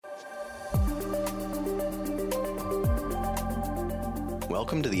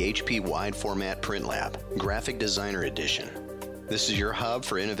Welcome to the HP Wide Format Print Lab, Graphic Designer Edition. This is your hub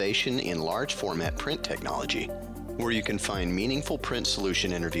for innovation in large format print technology, where you can find meaningful print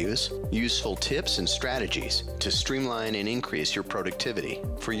solution interviews, useful tips and strategies to streamline and increase your productivity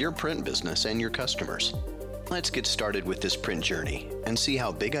for your print business and your customers. Let's get started with this print journey and see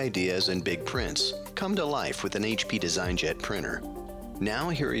how big ideas and big prints come to life with an HP DesignJet printer. Now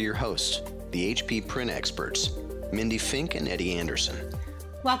here are your hosts, the HP print experts, Mindy Fink and Eddie Anderson.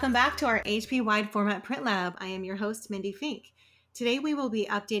 Welcome back to our HP Wide Format Print Lab. I am your host, Mindy Fink. Today we will be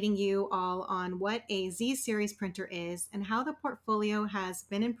updating you all on what a Z-Series printer is and how the portfolio has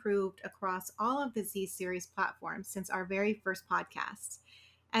been improved across all of the Z-Series platforms since our very first podcast.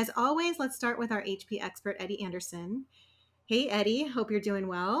 As always, let's start with our HP expert, Eddie Anderson. Hey, Eddie, hope you're doing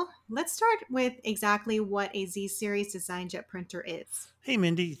well. Let's start with exactly what a Z-Series DesignJet printer is. Hey,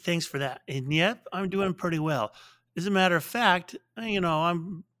 Mindy, thanks for that. And yep, I'm doing pretty well. As a matter of fact,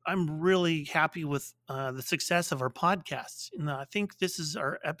 I'm really happy with the success of our podcasts. And I think this is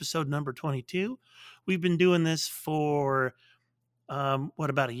our episode number 22. We've been doing this for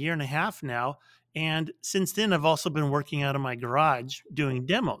about a year and a half now. And since then, I've also been working out of my garage doing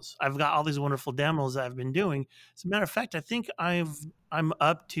demos. I've got all these wonderful demos that I've been doing. As a matter of fact, I think I'm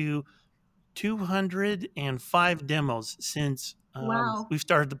up to 205 demos since Wow. we've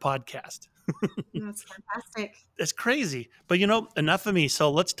started the podcast. That's fantastic. That's crazy. But enough of me. So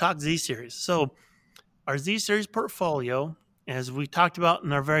let's talk Z-Series. So our Z-Series portfolio, as we talked about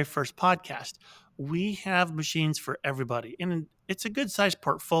in our very first podcast, we have machines for everybody. And it's a good sized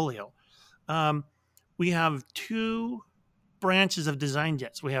portfolio. We have two branches of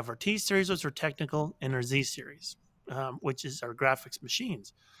DesignJets. We have our T-Series, which are technical, and our Z-Series, which is our graphics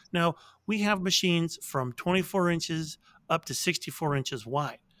machines. Now, we have machines from 24 inches up to 64 inches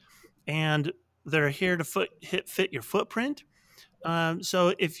wide. And they're here to fit your footprint.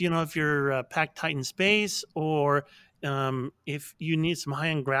 So if you're packed tight in space, or if you need some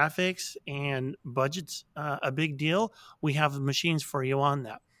high-end graphics and budget's a big deal, we have machines for you on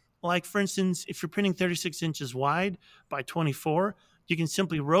that. Like, for instance, if you're printing 36 inches wide by 24, you can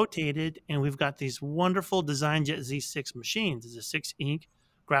simply rotate it, and we've got these wonderful DesignJet Z6 machines. It's a 6-ink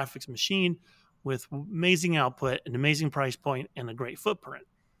graphics machine with amazing output, an amazing price point, and a great footprint.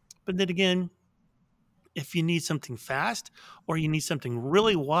 But then again, if you need something fast or you need something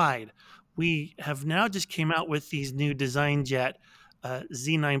really wide, we have now just came out with these new DesignJet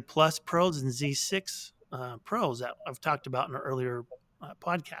Z9 Plus Pros and Z6 Pros that I've talked about in our earlier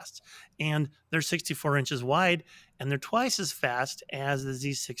podcasts. And they're 64 inches wide, and they're twice as fast as the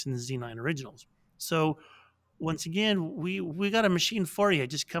Z6 and the Z9 originals. So once again, we got a machine for you.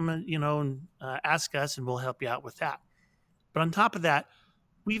 Just come and ask us, and we'll help you out with that. But on top of that,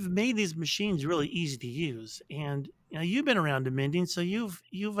 we've made these machines really easy to use. And you've been around to Mindy, so you've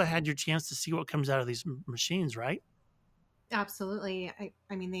had your chance to see what comes out of these machines, right? Absolutely.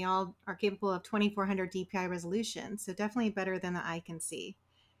 I mean, they all are capable of 2400 DPI resolution, so definitely better than the eye can see.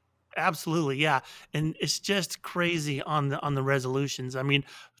 Absolutely, yeah. And it's just crazy on the resolutions. I mean,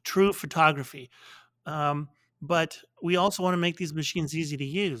 true photography. But we also want to make these machines easy to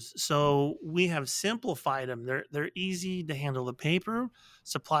use. So we have simplified them. They're easy to handle the paper.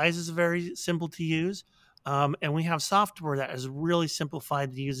 Supplies is very simple to use. And we have software that is really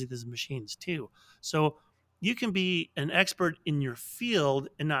simplified to use these machines too. So you can be an expert in your field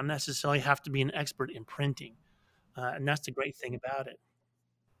and not necessarily have to be an expert in printing. And that's the great thing about it.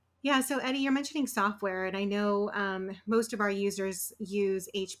 Yeah, so Eddie, you're mentioning software, and I know most of our users use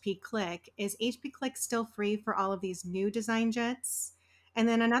HP Click. Is HP Click still free for all of these new DesignJets? And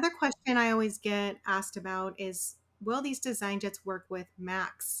then another question I always get asked about is, will these DesignJets work with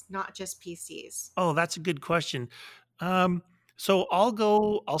Macs, not just PCs? Oh, that's a good question. So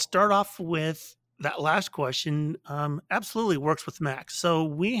I'll start off with that last question. Absolutely works with Macs. So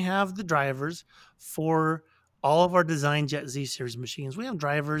we have the drivers for all of our DesignJet Z-Series machines. We have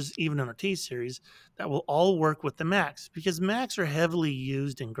drivers even in our T-Series that will all work with the Macs, because Macs are heavily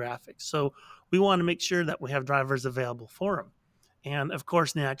used in graphics. So we want to make sure that we have drivers available for them. And of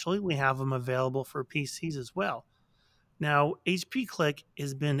course, naturally, we have them available for PCs as well. Now, HP Click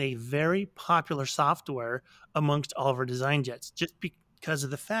has been a very popular software amongst all of our DesignJets, just because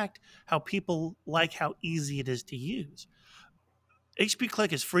of the fact how people like how easy it is to use. HP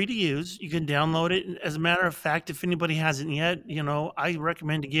Click is free to use. You can download it. As a matter of fact, if anybody hasn't yet, I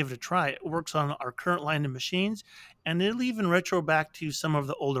recommend to give it a try. It works on our current line of machines, and it'll even retro back to some of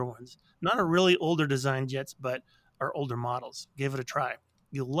the older ones. Not our really older DesignJets, but our older models. Give it a try.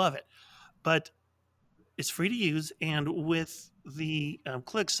 You'll love it. But it's free to use, and with the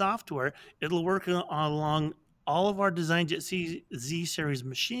Click software, it'll work along all of our DesignJet Z series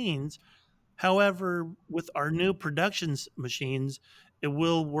machines. However, with our new productions machines, it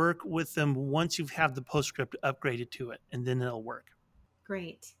will work with them once you have the PostScript upgraded to it, and then it'll work.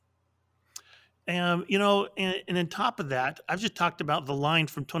 Great. And and on top of that, I've just talked about the line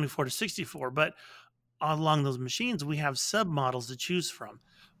from 24 to 64, but along those machines, we have sub models to choose from,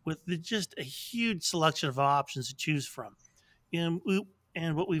 with just a huge selection of options to choose from.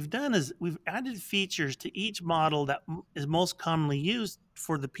 And what we've done is we've added features to each model that is most commonly used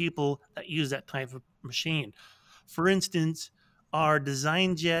for the people that use that type of machine. For instance, our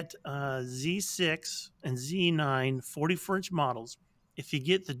DesignJet Z6 and Z9 44-inch models, if you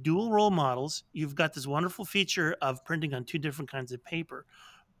get the dual roll models, you've got this wonderful feature of printing on two different kinds of paper.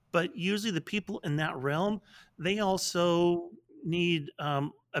 But usually the people in that realm, they also need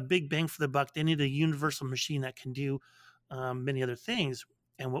a big bang for the buck. They need a universal machine that can do many other things.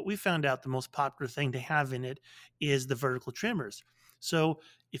 And what we found out the most popular thing to have in it is the vertical trimmers. So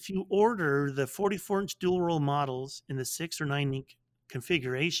if you order the 44-inch dual roll models in the 6 or 9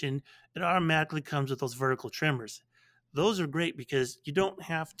 configuration, it automatically comes with those vertical trimmers. Those are great because you don't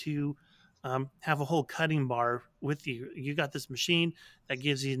have to have a whole cutting bar with you. You got this machine that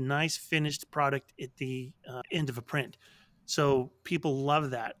gives you a nice finished product at the end of a print. So people love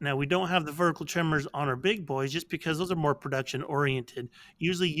that. Now, we don't have the vertical trimmers on our big boys just because those are more production oriented.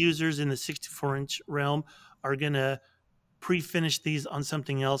 Usually users in the 64-inch realm are going to pre-finish these on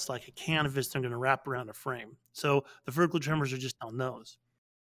something else like a canvas they're going to wrap around a frame. So the vertical trimmers are just on those.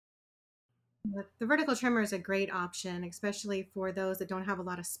 The vertical trimmer is a great option, especially for those that don't have a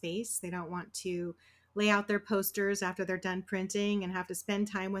lot of space. They don't want to lay out their posters after they're done printing and have to spend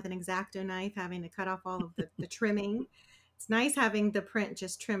time with an X-Acto knife having to cut off all of the trimming. It's nice having the print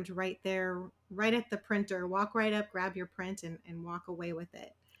just trimmed right there, right at the printer. Walk right up, grab your print, and walk away with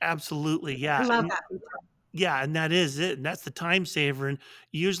it. Absolutely, yeah. I love that feature. Yeah, and that is it. And that's the time saver. And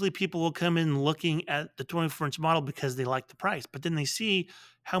usually people will come in looking at the 24-inch model because they like the price, but then they see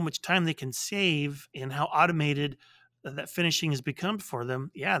how much time they can save and how automated that finishing has become for them.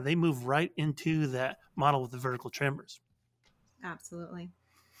 Yeah, they move right into that model with the vertical trimmers. Absolutely.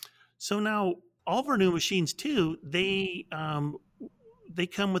 So now all of our new machines too, they come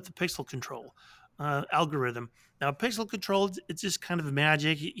with the pixel control algorithm. Now, pixel control, it's just kind of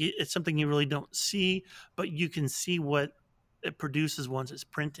magic. It's something you really don't see, but you can see what it produces once it's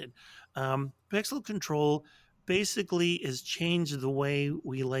printed. Pixel control basically has changed the way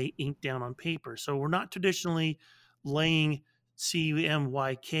we lay ink down on paper. So we're not traditionally laying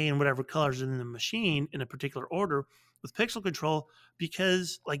CMYK and whatever colors in the machine in a particular order with pixel control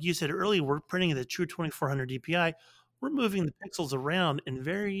because, like you said earlier, we're printing the true 2400 DPI. We're moving the pixels around in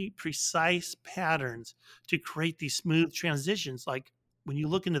very precise patterns to create these smooth transitions. Like when you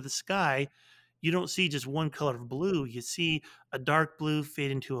look into the sky, you don't see just one color of blue. You see a dark blue fade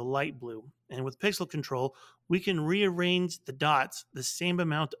into a light blue. And with pixel control, we can rearrange the dots, the same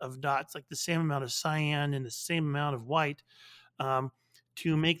amount of dots, like the same amount of cyan and the same amount of white,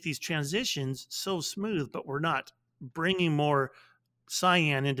 to make these transitions so smooth, but we're not bringing more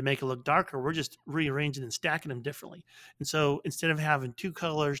cyan in to make it look darker. We're just rearranging and stacking them differently. And so instead of having two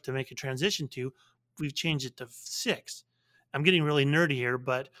colors to make a transition to, we've changed it to 6. I'm getting really nerdy here,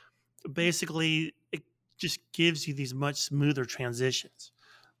 but basically it just gives you these much smoother transitions.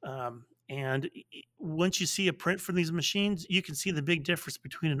 And once you see a print from these machines, you can see the big difference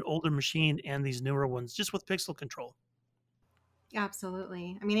between an older machine and these newer ones just with pixel control.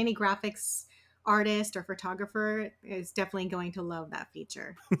 Absolutely. I mean, any graphics artist or photographer is definitely going to love that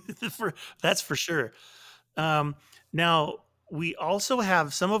feature. That's for sure. Now, we also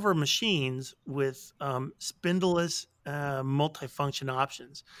have some of our machines with spindleless multifunction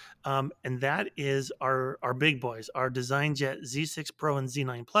options. And that is our big boys, our DesignJet Z6 Pro and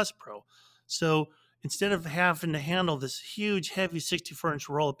Z9 Plus Pro. So instead of having to handle this huge, heavy 64-inch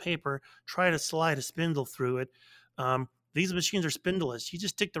roll of paper, try to slide a spindle through it, these machines are spindleless. You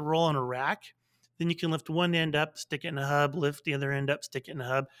just stick the roll on a rack. Then you can lift one end up, stick it in a hub, lift the other end up, stick it in a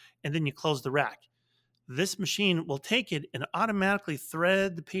hub, and then you close the rack. This machine will take it and automatically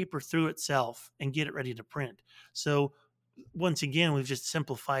thread the paper through itself and get it ready to print. So once again, we've just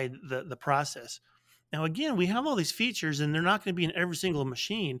simplified the process. Now, again, we have all these features and they're not going to be in every single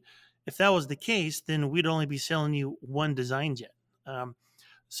machine. If that was the case, then we'd only be selling you one DesignJet.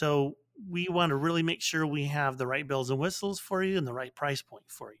 So we want to really make sure we have the right bells and whistles for you and the right price point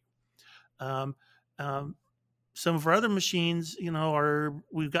for you. Some of our other machines,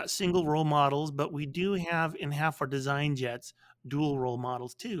 we've got single roll models, but we do have in half our DesignJets dual roll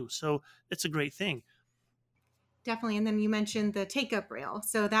models too. So it's a great thing. Definitely. And then you mentioned the take up rail.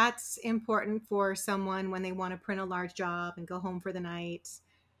 So that's important for someone when they want to print a large job and go home for the night,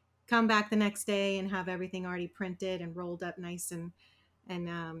 come back the next day and have everything already printed and rolled up nice and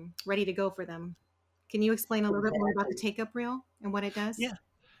ready to go for them. Can you explain a little bit more about the take up reel and what it does? Yeah.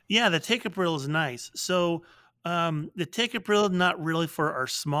 Yeah, the take-up reel is nice. So the take-up reel is not really for our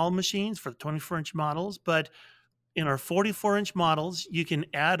small machines, for the 24-inch models, but in our 44-inch models, you can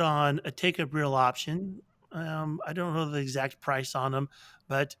add on a take-up reel option. I don't know the exact price on them,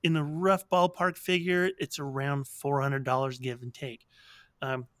 but in a rough ballpark figure, it's around $400 give and take.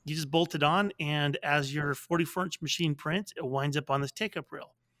 You just bolt it on, and as your 44-inch machine prints, it winds up on this take-up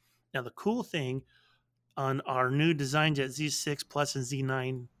reel. Now, the cool thing on our new DesignJet Z6 Plus and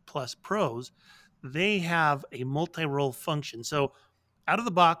Z9 Plus Pros, they have a multi-roll function. So out of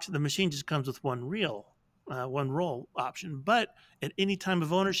the box, the machine just comes with one roll option. But at any time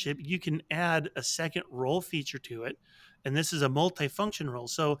of ownership, you can add a second roll feature to it. And this is a multi-function roll.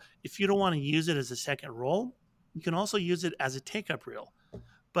 So if you don't want to use it as a second roll, you can also use it as a take-up reel.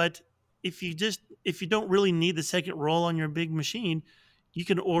 But if you don't really need the second roll on your big machine, you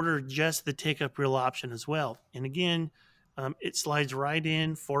can order just the take-up reel option as well. And again, it slides right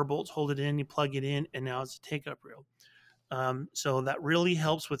in, 4 bolts hold it in, you plug it in, and now it's a take-up reel. So that really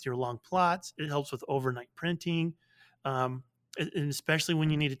helps with your long plots. It helps with overnight printing, and especially when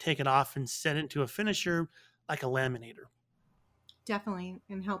you need to take it off and set it into a finisher like a laminator. Definitely,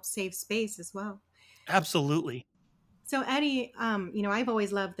 and helps save space as well. Absolutely. So Eddie, I've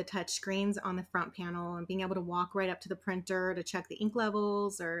always loved the touch screens on the front panel and being able to walk right up to the printer to check the ink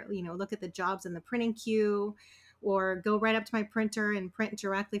levels or, look at the jobs in the printing queue or go right up to my printer and print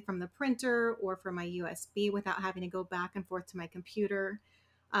directly from the printer or from my USB without having to go back and forth to my computer.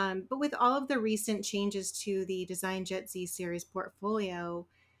 But with all of the recent changes to the DesignJet Z Series portfolio,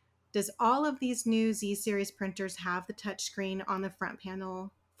 does all of these new Z Series printers have the touchscreen on the front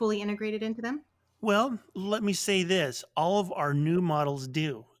panel fully integrated into them? Well, let me say this. All of our new models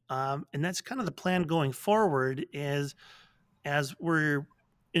do. And that's kind of the plan going forward is as we're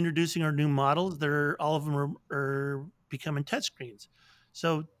introducing our new models, all of them are becoming touchscreens.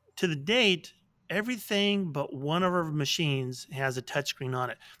 So to the date, everything but one of our machines has a touchscreen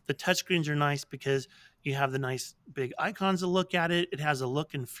on it. The touchscreens are nice because you have the nice big icons to look at it. It has a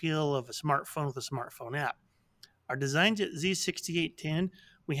look and feel of a smartphone with a smartphone app. Our DesignJet Z6810,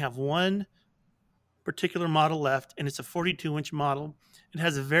 we have one particular model left, and it's a 42-inch model. It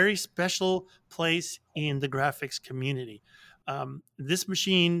has a very special place in the graphics community. This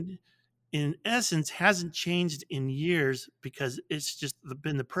machine, in essence, hasn't changed in years because it's just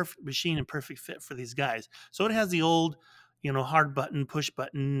been the perfect machine and perfect fit for these guys. So it has the old, hard button, push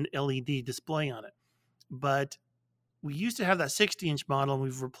button LED display on it. But we used to have that 60-inch model, and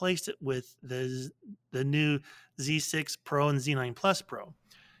we've replaced it with the new Z6 Pro and Z9 Plus Pro.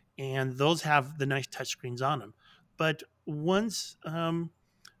 And those have the nice touchscreens on them. But once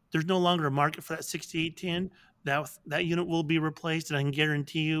there's no longer a market for that 6810, that unit will be replaced, and I can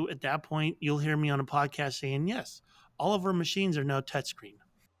guarantee you at that point you'll hear me on a podcast saying, yes, all of our machines are now touchscreen.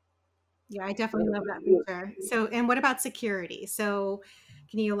 Yeah, I definitely love that feature. So, and what about security? So,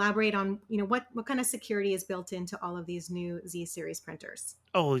 can you elaborate on, what kind of security is built into all of these new Z Series printers?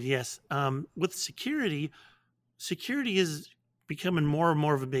 Oh, yes. With security is becoming more and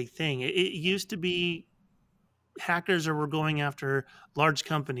more of a big thing. It used to be hackers were going after large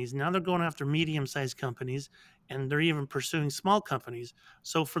companies. Now they're going after medium-sized companies, and they're even pursuing small companies.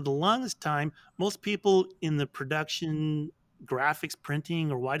 So for the longest time, most people in the production, graphics printing,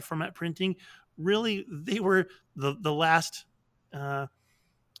 or wide format printing, really they were the last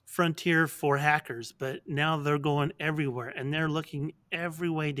frontier for hackers. But now they're going everywhere, and they're looking every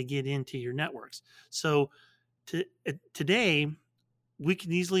way to get into your networks. So today, we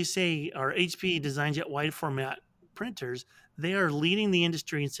can easily say our HP DesignJet wide format printers, they are leading the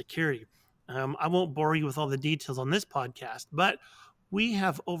industry in security. I won't bore you with all the details on this podcast, but we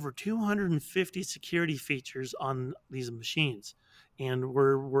have over 250 security features on these machines. And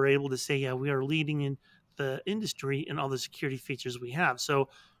we're able to say, yeah, we are leading in the industry in all the security features we have. So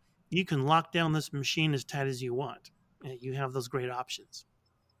you can lock down this machine as tight as you want. You have those great options.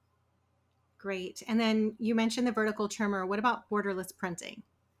 Great. And then you mentioned the vertical trimmer. What about borderless printing?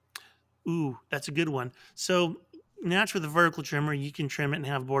 Ooh, that's a good one. So naturally, the vertical trimmer, you can trim it and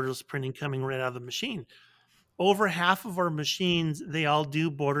have borderless printing coming right out of the machine. Over half of our machines, they all do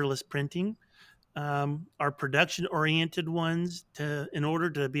borderless printing. Our production-oriented ones, in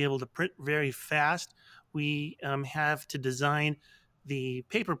order to be able to print very fast, we have to design the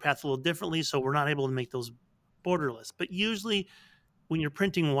paper path a little differently, so we're not able to make those borderless. But usually, when you're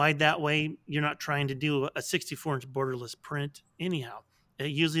printing wide that way, you're not trying to do a 64-inch borderless print anyhow.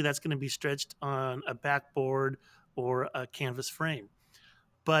 Usually that's going to be stretched on a backboard or a canvas frame.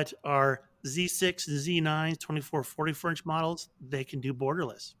 But our Z6 and Z9, 24, 44-inch models, they can do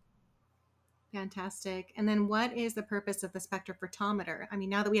borderless. Fantastic. And then what is the purpose of the spectrophotometer? I mean,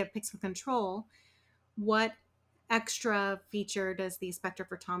 now that we have pixel control, what extra feature does the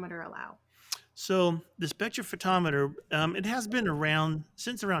spectrophotometer allow? So the spectrophotometer, it has been around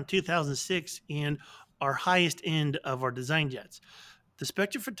since around 2006 in our highest end of our design jets. The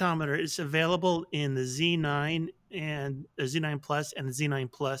spectrophotometer is available in the Z9 and the Z9 Plus and the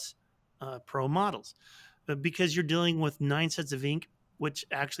Z9 Plus Pro models. Because you're dealing with 9 sets of ink, which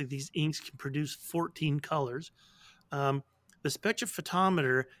actually these inks can produce 14 colors. The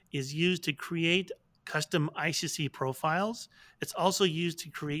spectrophotometer is used to create custom ICC profiles. It's also used to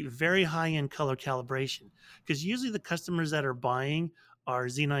create very high-end color calibration, because usually the customers that are buying our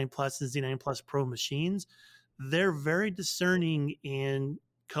Z9 Plus and Z9 Plus Pro machines, they're very discerning in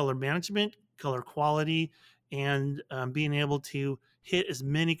color management, color quality, and being able to hit as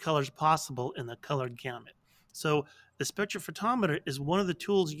many colors possible in the color gamut. So the spectrophotometer is one of the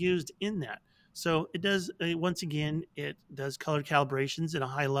tools used in that. So it does, once again, it does color calibrations at a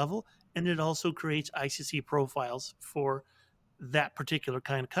high level, and it also creates ICC profiles for that particular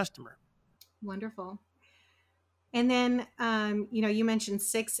kind of customer. Wonderful. And then, you mentioned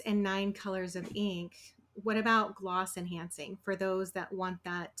 6 and 9 colors of ink. What about gloss enhancing for those that want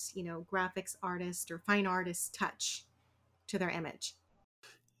that, graphics artist or fine artist touch to their image?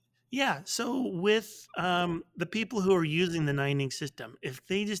 Yeah, so with the people who are using the 9 ink system, if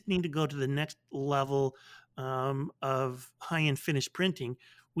they just need to go to the next level of high-end finished printing,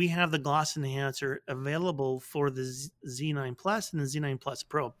 we have the gloss enhancer available for the Z9 Plus and the Z9 Plus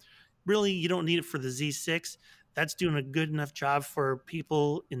Pro. Really, you don't need it for the Z6. That's doing a good enough job for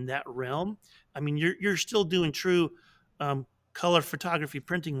people in that realm. I mean, you're still doing true color photography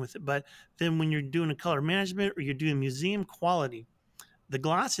printing with it, but then when you're doing a color management or you're doing museum quality, the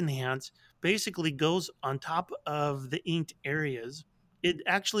gloss enhance basically goes on top of the inked areas. It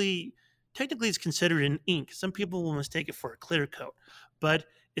actually technically is considered an ink. Some people will mistake it for a clear coat, but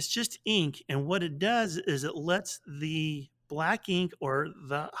it's just ink. And what it does is it lets the black ink or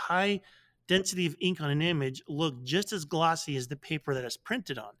the high density of ink on an image look just as glossy as the paper that it's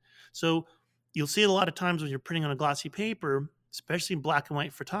printed on. So you'll see it a lot of times when you're printing on a glossy paper, especially in black and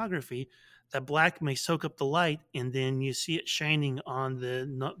white photography, that black may soak up the light and then you see it shining on the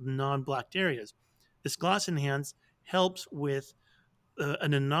non-blacked areas. This gloss enhance helps with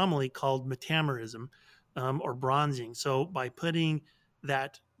an anomaly called metamerism or bronzing. So by putting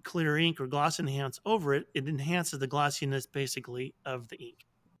that clear ink or gloss enhance over it, it enhances the glossiness basically of the ink.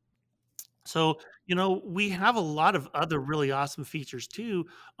 So, we have a lot of other really awesome features too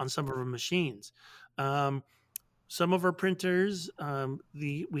on some of our machines. Some of our printers,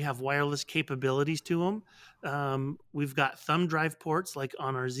 we have wireless capabilities to them. We've got thumb drive ports, like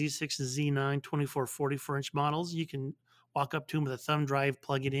on our Z6 and Z9 24, 44-inch models. You can walk up to them with a thumb drive,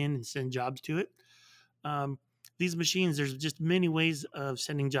 plug it in, and send jobs to it. These machines, there's just many ways of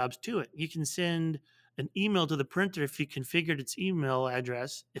sending jobs to it. You can send an email to the printer if you configured its email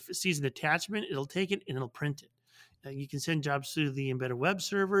address. If it sees an attachment, it'll take it and it'll print it. You can send jobs through the embedded web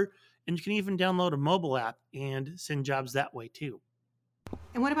server, and you can even download a mobile app and send jobs that way too.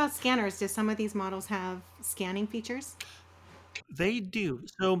 And what about scanners? Do some of these models have scanning features? They do.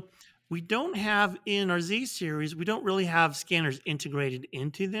 So we don't have in our Z series, we don't really have scanners integrated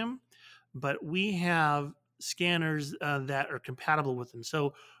into them, but we have scanners that are compatible with them.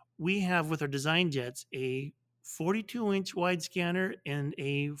 So we have with our design jets a 42-inch wide scanner and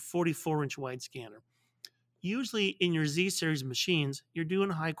a 44-inch wide scanner. Usually in your Z series machines, you're doing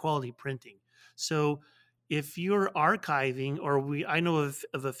high quality printing. So if you're archiving, or I know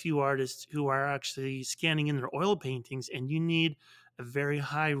of a few artists who are actually scanning in their oil paintings, and you need a very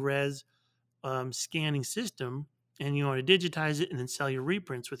high res scanning system, and you want to digitize it and then sell your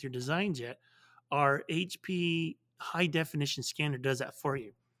reprints with your design jet, our HP high definition scanner does that for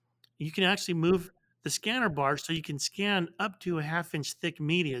you. You can actually move the scanner bar so you can scan up to a 1/2-inch thick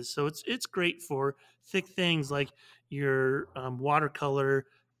medias. So it's great for thick things like your watercolor,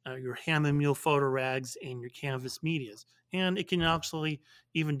 your Hammond Mule photo rags, and your canvas medias. And it can actually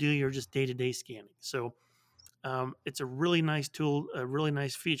even do your just day-to-day scanning. So it's a really nice tool, a really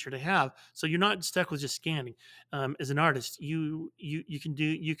nice feature to have. So you're not stuck with just scanning. As an artist, you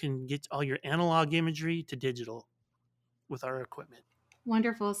can get all your analog imagery to digital with our equipment.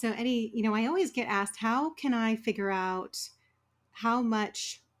 Wonderful. So Eddie, I always get asked, how can I figure out how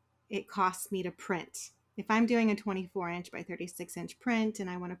much it costs me to print? if I'm doing a 24-inch by 36-inch print and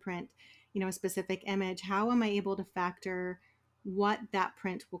I want to print, a specific image, how am I able to factor what that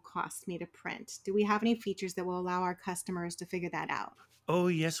print will cost me to print? Do we have any features that will allow our customers to figure that out? Oh,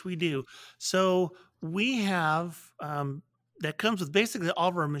 yes, we do. So we have that comes with basically all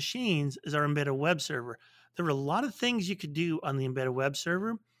of our machines is our embedded web server. There are a lot of things you could do on the embedded web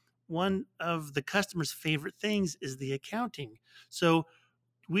server. One of the customer's favorite things is the accounting. So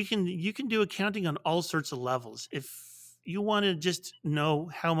you can do accounting on all sorts of levels. If you want to just know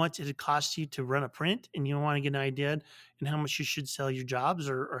how much it costs you to run a print and you want to get an idea and how much you should sell your jobs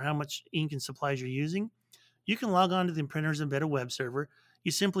or how much ink and supplies you're using, you can log on to the printer's embedded web server.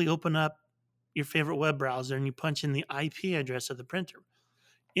 You simply open up your favorite web browser and you punch in the IP address of the printer.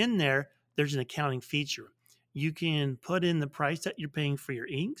 In there, there's an accounting feature. You can put in the price that you're paying for your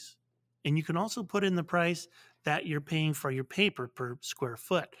inks, and you can also put in the price that you're paying for your paper per square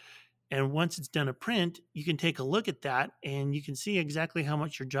foot. And once it's done a print, you can take a look at that and you can see exactly how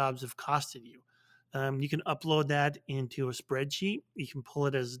much your jobs have costed you. You can upload that into a spreadsheet. You can pull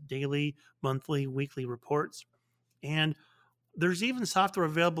it as daily, monthly, weekly reports. And there's even software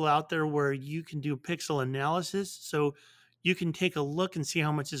available out there where you can do pixel analysis. So you can take a look and see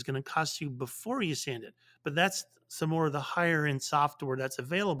how much it's going to cost you before you sand it. But that's some more of the higher end software that's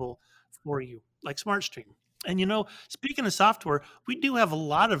available for you, like SmartStream. And speaking of software, we do have a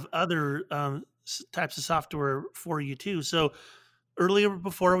lot of other types of software for you too. So earlier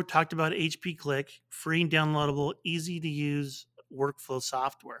before we talked about HP Click, free and downloadable, easy to use workflow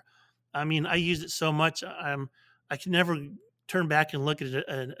software. I mean, I use it so much, I can never turn back and look at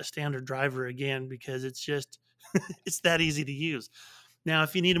a standard driver again because it's just, it's that easy to use. Now,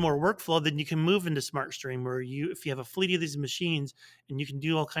 if you need a more workflow, then you can move into SmartStream where if you have a fleet of these machines and you can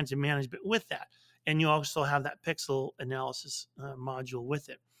do all kinds of management with that. And you also have that pixel analysis module with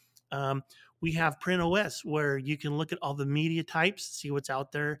it. We have PrintOS where you can look at all the media types, see what's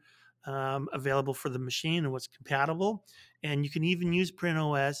out there available for the machine and what's compatible. And you can even use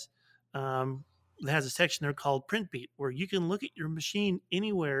PrintOS. It has a section there called PrintBeat where you can look at your machine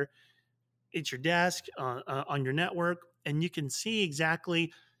anywhere at your desk, on your network, and you can see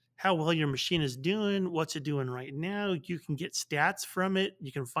exactly how well your machine is doing, what's it doing right now. You can get stats from it.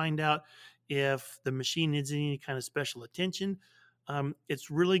 You can find out if the machine needs any kind of special attention.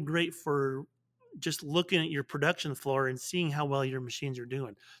 It's really great for just looking at your production floor and seeing how well your machines are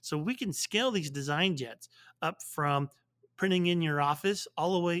doing. So we can scale these design jets up from printing in your office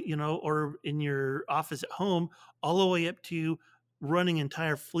all the way, or in your office at home, all the way up to running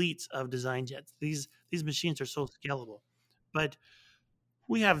entire fleets of design jets. These machines are so scalable. But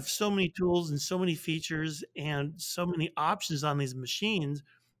we have so many tools and so many features and so many options on these machines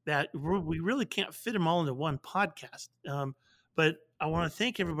that we really can't fit them all into one podcast. But I want to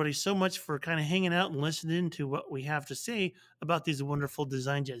thank everybody so much for kind of hanging out and listening to what we have to say about these wonderful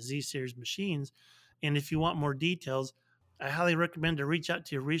DesignJet Z-Series machines. And if you want more details, I highly recommend to reach out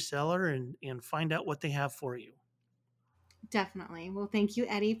to your reseller and find out what they have for you. Definitely. Well, thank you,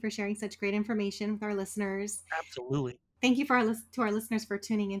 Eddie, for sharing such great information with our listeners. Absolutely. Thank you to our listeners for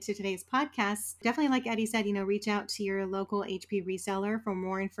tuning into today's podcast. Definitely, like Eddie said, reach out to your local HP reseller for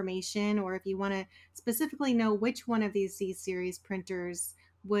more information, or if you want to specifically know which one of these Z-Series printers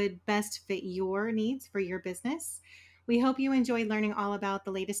would best fit your needs for your business. We hope you enjoyed learning all about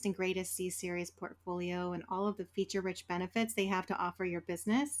the latest and greatest Z-Series portfolio and all of the feature-rich benefits they have to offer your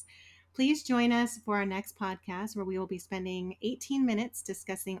business. Please join us for our next podcast where we will be spending 18 minutes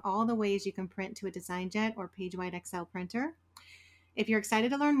discussing all the ways you can print to a DesignJet or PageWide XL printer. If you're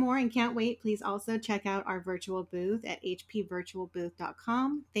excited to learn more and can't wait, please also check out our virtual booth at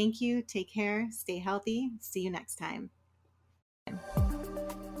hpvirtualbooth.com. Thank you. Take care. Stay healthy. See you next time.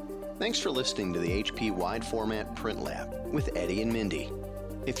 Thanks for listening to the HP Wide Format Print Lab with Eddie and Mindy.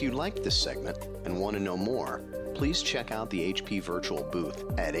 If you liked this segment and want to know more, please check out the HP Virtual Booth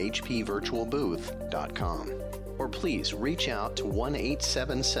at hpvirtualbooth.com. Or please reach out to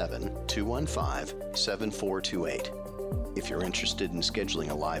 1-877-215-7428. If you're interested in scheduling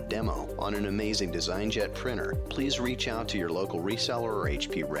a live demo on an amazing DesignJet printer, please reach out to your local reseller or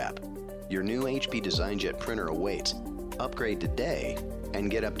HP rep. Your new HP DesignJet printer awaits. Upgrade today and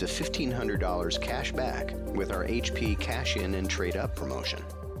get up to $1,500 cash back with our HP Cash In and Trade Up promotion.